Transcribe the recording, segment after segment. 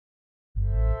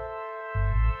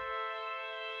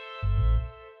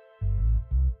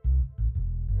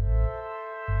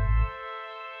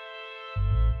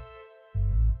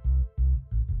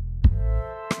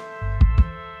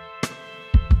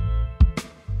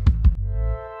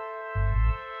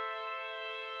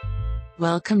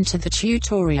Welcome to the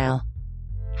tutorial.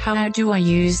 How do I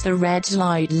use the red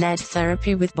light LED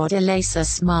therapy with Bodylizer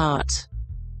Smart?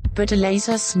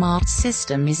 Bodylizer Smart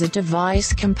system is a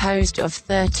device composed of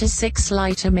 36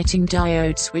 light-emitting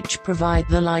diodes which provide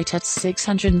the light at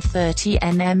 630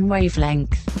 nm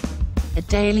wavelength. A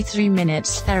daily 3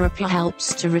 minutes therapy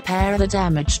helps to repair the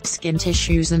damaged skin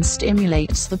tissues and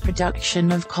stimulates the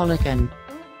production of collagen.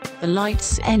 The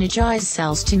lights energize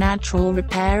cells to natural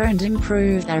repair and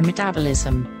improve their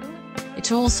metabolism.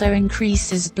 It also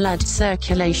increases blood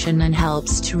circulation and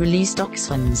helps to release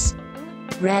toxins.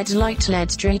 Red light LED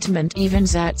treatment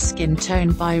evens out skin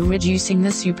tone by reducing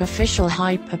the superficial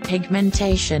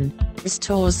hyperpigmentation,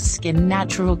 restores skin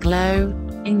natural glow,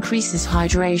 increases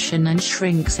hydration and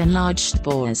shrinks enlarged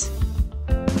pores.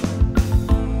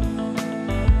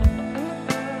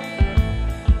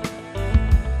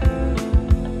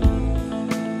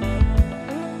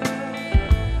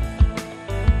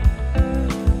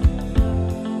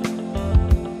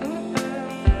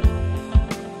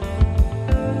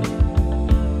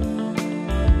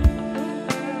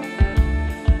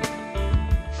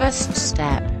 First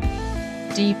step: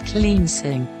 deep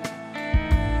cleansing.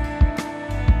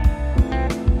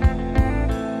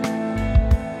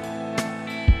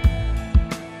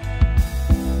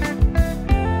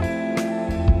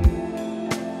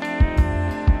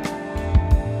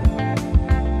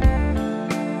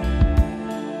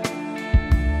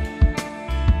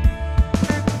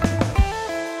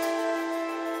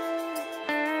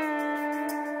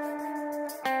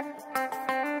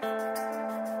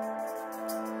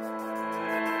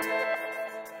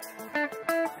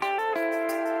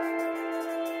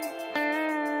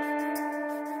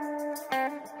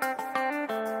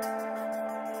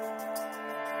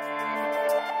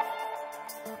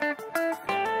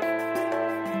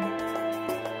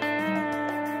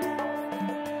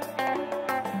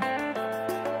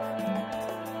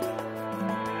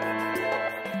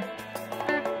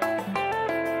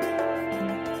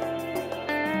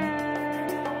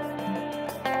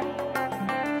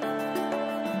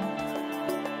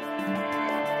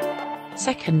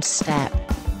 Second step: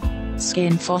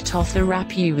 skin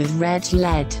phototherapy with red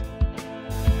LED.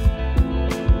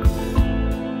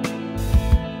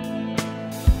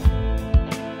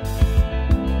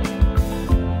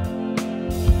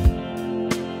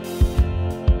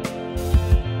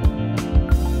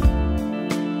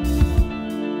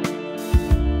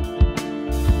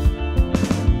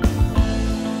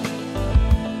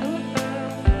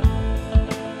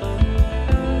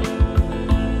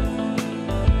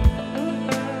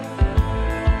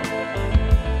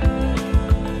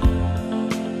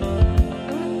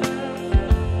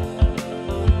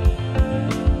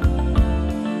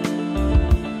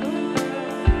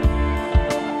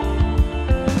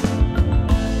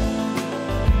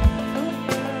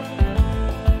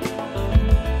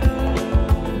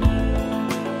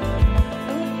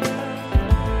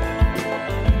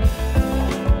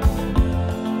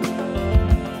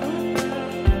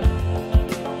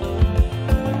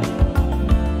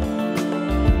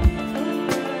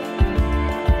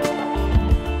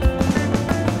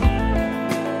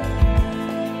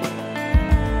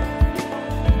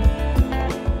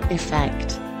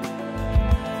 Effect.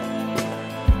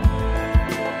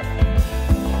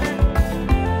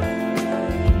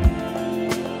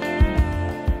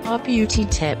 Our beauty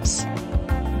tips.